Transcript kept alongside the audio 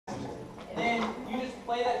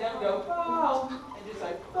play that note, go, oh, and just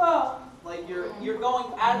like, oh. Like you're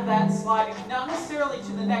going out of that, sliding, not necessarily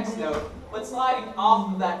to the next note, but sliding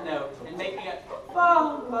off of that note and making it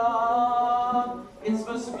bum bum. It's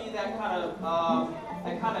supposed to be that kind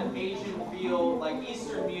of Asian feel, like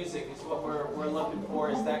Eastern music is what we're looking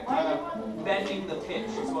for. Is that kind of bending the pitch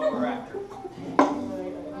is what we're after.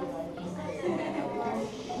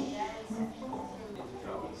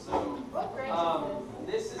 So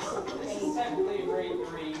this is technically a grade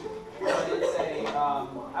 3. But it's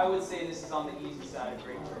I would say this is on the easy side of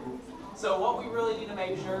grade 3. So what we really need to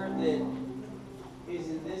make sure that is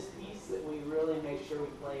in this piece that we really make sure we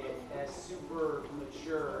play it as super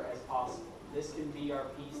mature as possible. This can be our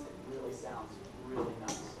piece that really sounds really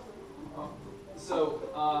nice.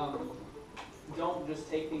 Don't just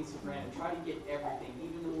take things for granted. Try to get everything,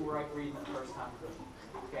 even when we're reading the first time through.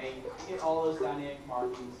 Okay? Get all those dynamic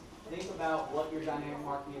markings. Think about what your dynamic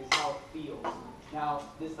marking is, how it feels. Now,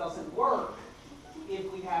 this doesn't work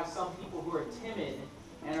if we have some people who are timid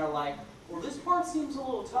and are like, well, this part seems a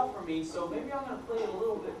little tough for me, so maybe I'm going to play it a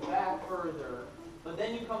little bit back further. But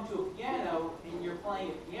then you come to a piano and you're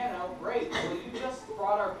playing a piano, great. Well, you just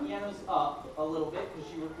brought our pianos up a little bit because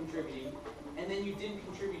you were contributing, and then you didn't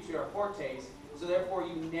contribute to our fortes, so therefore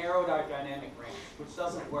you narrowed our dynamic range, which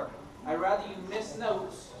doesn't work. I'd rather you miss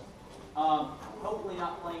notes. Hopefully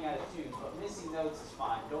not playing out of tune, but missing notes is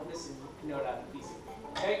fine. Don't miss a note out of piece.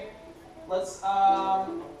 Okay? Let's,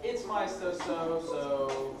 it's my so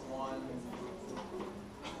 1.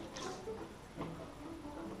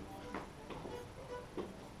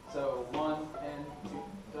 So 1 and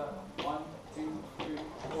 2, 1, 2, 3,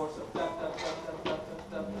 4, so da da da da da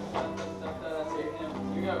da da da da da. That's it.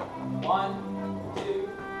 Here you go. 1, 2,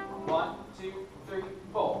 1, 2, 3,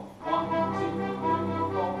 4. 1, 2, 3,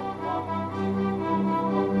 4. 1, 2.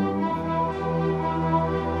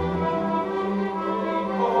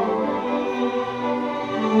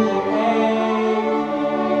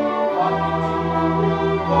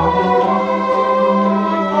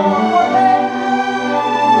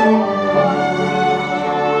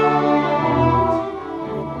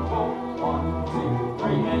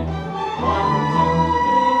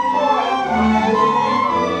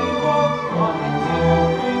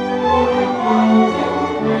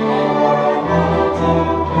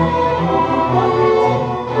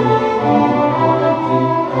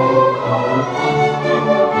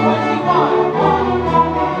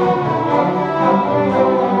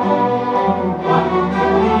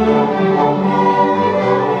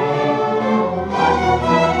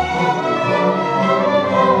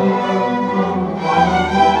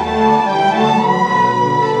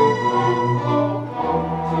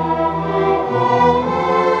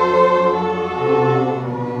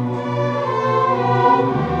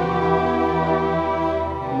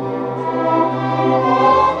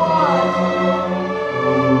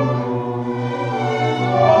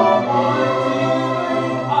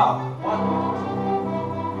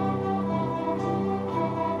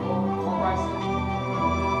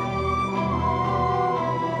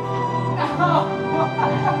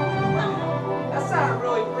 That sounded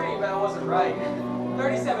really pretty, but I wasn't right.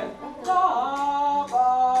 37. Da, ba,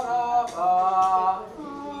 da, ba,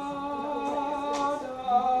 da,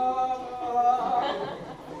 da.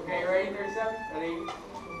 Okay, ready? 37? Ready?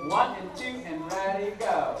 1 and 2 and ready,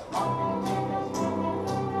 go. 1 and 2.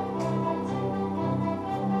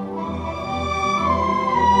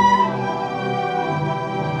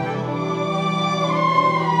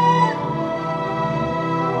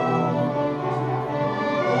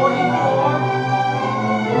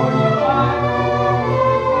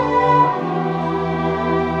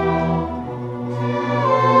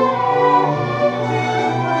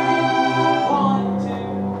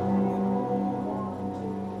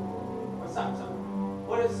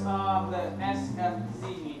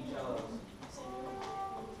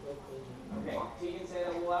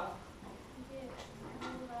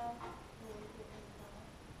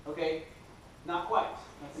 Okay, not quite.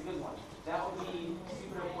 That's a good one. That would be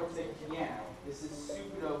pseudo forte piano. This is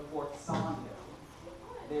pseudo forzando.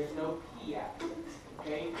 There's no P after it.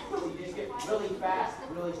 Okay? So you just get really fast,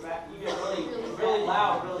 really fast. You get really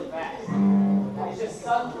loud, really fast. It's just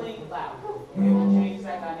suddenly loud. Okay, we'll change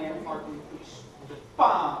that dynamic marking. Just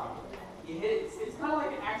bomb. You hit it. It's kind of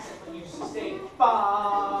like an accent when you sustain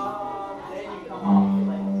bomb. Then you come off the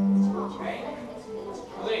legs. Okay?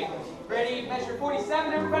 Okay. Ready? Measure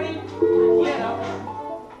 47, everybody.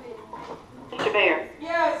 Piano. Mr. Mayor.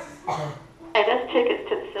 Yes. Hey, those tickets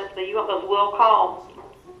to the symphony, you want those will calls?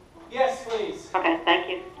 Yes, please. Okay, thank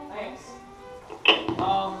you. Thanks.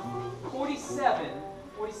 47.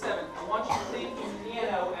 I want you to think in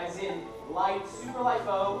piano as in light, super light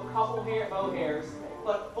bow, couple bow hairs,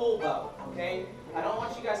 but full bow, okay? I don't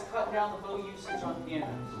want you guys cutting down the bow usage on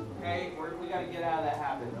pianos, okay? We got to get out of that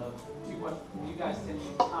habit of too much. You guys tend to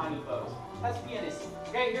use tiny bows. That's pianist.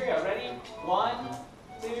 Okay, here we go. Ready? 1,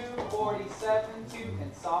 2, 47, 2,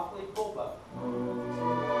 and softly full bow.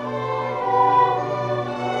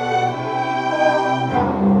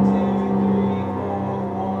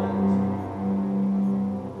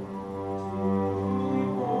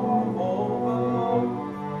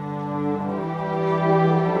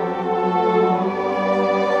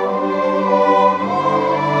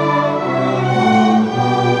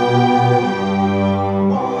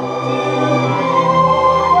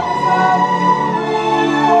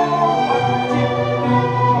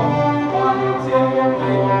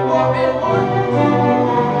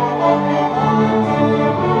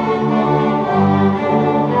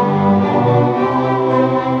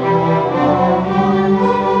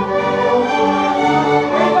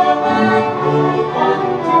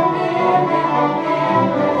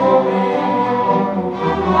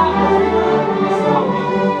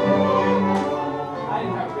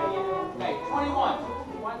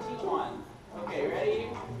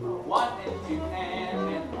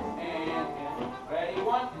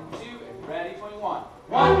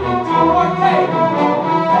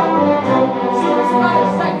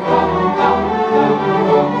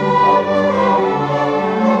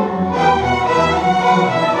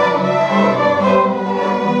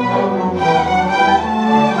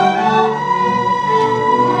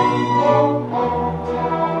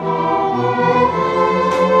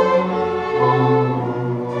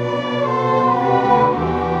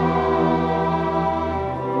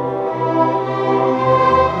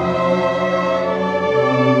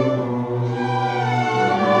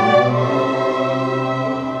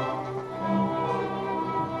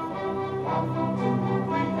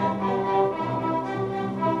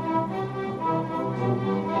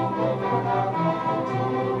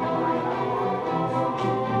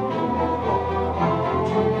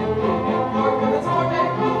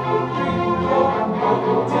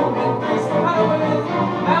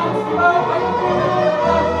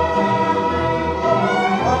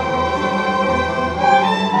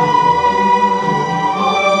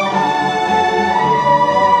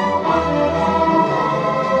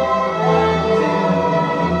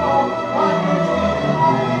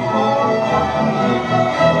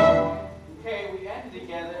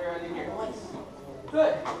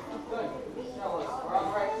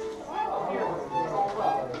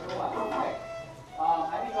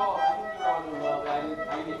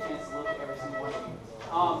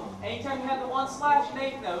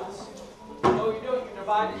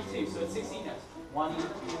 1 even,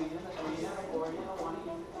 2 even, 3 even, 4 even, 1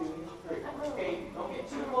 even, 2 even, 3. Okay, don't get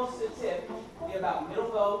too close to the tip. Be about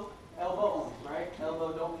middle bow, elbow only, right?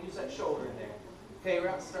 Elbow, don't use that shoulder in there. Okay,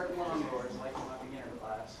 we're going to start long doors like in my beginner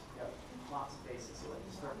class. Got lots of basics, so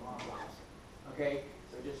let's start long doors. Okay,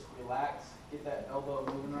 so just relax, get that elbow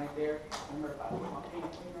moving right there. Remember, if I put my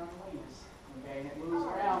finger on wings, okay, and it moves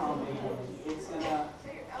around on me, it's gonna.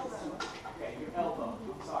 Okay, your elbow.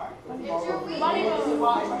 I'm sorry. It's your wing.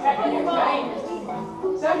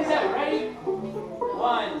 77, ready?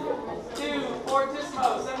 1, 2, 4,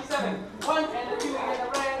 dismo. 77. 1 and a 2 and a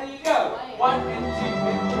ready, go. 1 and 2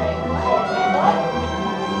 and 3, 4, and 1.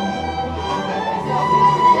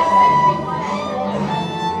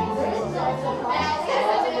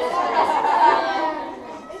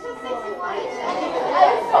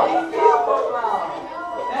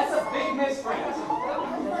 That's a big misprint.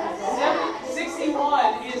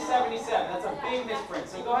 61 is 77. That's a big misprint.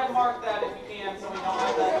 So go ahead and mark that if you can, so we don't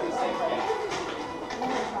have that mistake again.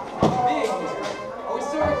 Big. Are we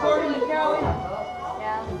still recording, Callie?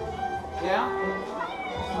 Yeah. Yeah?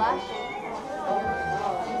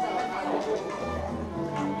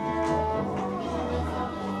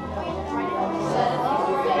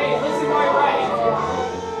 Hey, listen while you're writing.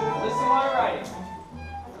 Listen while you're writing.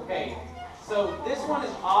 Okay, so this one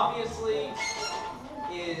is obviously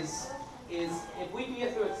is if we can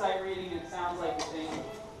get through it sight reading and it sounds like the thing,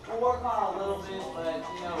 we'll work on it a little bit, but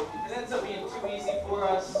you know, if it ends up being too easy for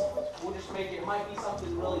us, we'll just make it. It might be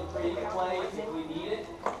something really pretty to play if we need it.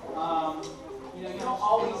 You know, you don't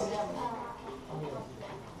always.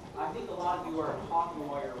 I think a lot of you are talking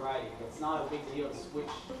while you're writing. It's not a big deal to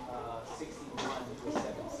switch 61 to a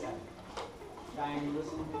 77. Diane, you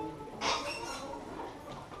listening to me?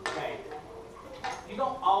 Okay. You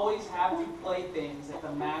don't always have to play things at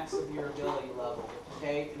the max of your ability level,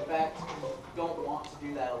 okay? In fact, you don't want to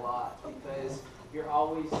do that a lot because You're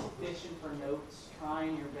always fishing for notes,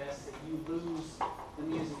 trying your best that you lose the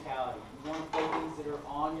musicality. You want to play things that are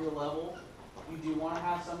on your level. You do want to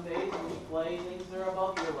have some days when you play things that are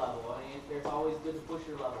above your level. I mean, there's always good to push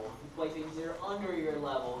your level. You play things that are under your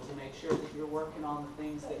level to make sure that you're working on the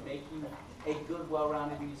things that make you a good,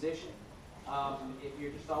 well-rounded musician. If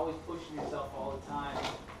you're just always pushing yourself all the time,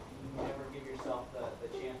 you never give yourself the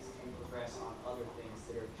chance to progress on other things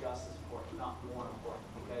that are just as important, not more important.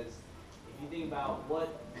 Because if you think about what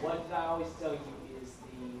did I always tell you is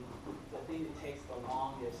the thing that takes the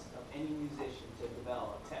longest of any musician to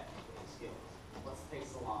develop technical skills. What takes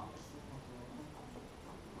the longest?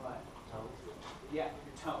 What? Tone. Yeah,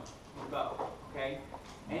 your tone, your bow. Okay?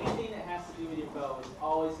 Anything that has to do with your bow is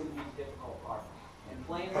always going to be the difficult part. And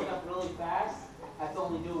playing stuff really fast, that's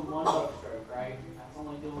only doing one bow stroke, right? That's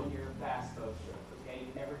only doing your fast bow stroke. Okay?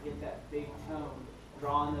 You never get that big tone,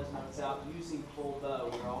 drawing those notes out, using full bow.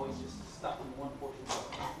 You're always just stuck in one portion of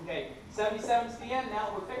it. Okay, 77's the end. Now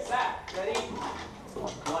we'll fix that. Ready? 1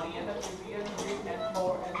 and 2 and 3 and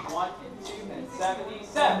 4 and 1 and 2 and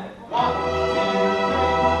 77. 1, 2, 3,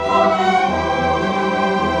 4.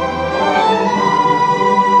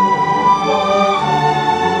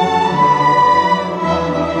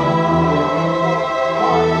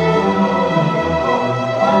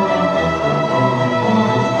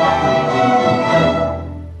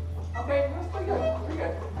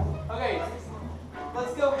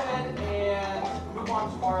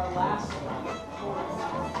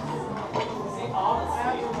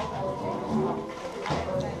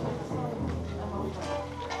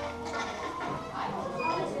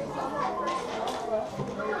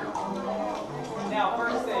 Now,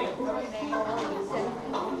 first thing, you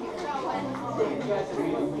guys are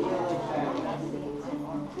doing really fast.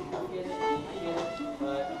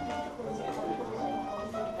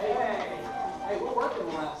 Hey, we're working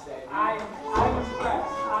the last day. I'm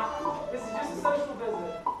impressed. This is just a social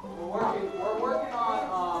visit. We're working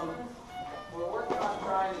on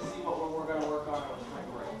trying to see what we're going to work on over spring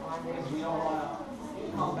break. Because we don't want to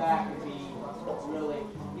come back and be really.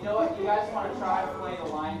 You know what? You guys want to try to play the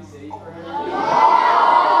Lion City for him?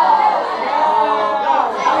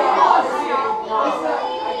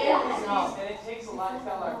 And it takes a lot to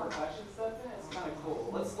tell our percussion stuff in. It's kind of cool.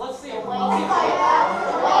 Let's see if we can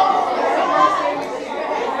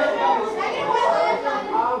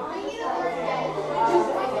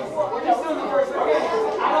We're just doing the first one.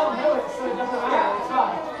 I don't know it, so it doesn't matter. It's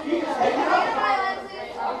fine. You just take it up.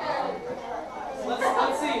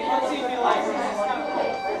 Let's see if you like it. It's kind of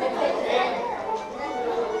cool.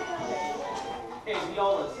 Okay,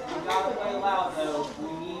 violas. You've got to play loud though.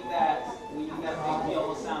 We need that big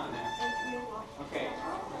viola sound in there. Okay.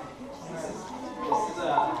 This is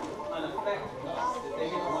an effect piece that they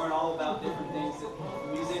get to learn all about different things that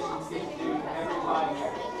musicians get to do every 5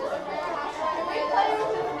 years.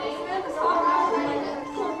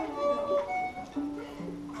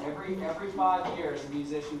 Every 5 years, a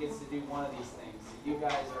musician gets to do one of these things. So you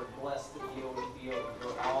guys are blessed to be able to do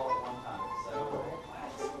it all at one time. So,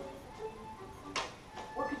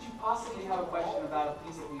 what could you possibly have a question about a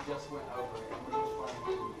piece that we just went over?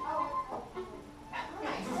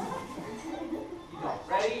 You don't.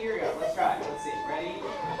 Ready? Here we go. Let's try it. Let's see. Ready?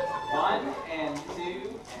 1 and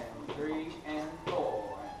 2 and 3 and 4.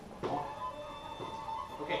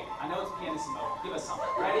 Okay, I know it's pianissimo. Give us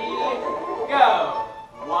something. Ready? Go!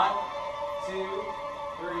 1, 2,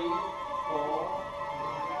 3, 4.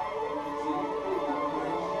 2, 3,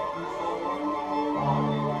 4. 1,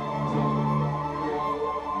 2, 3,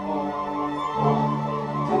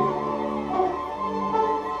 4.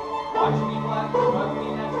 Watch me flat. Watch me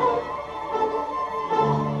natural.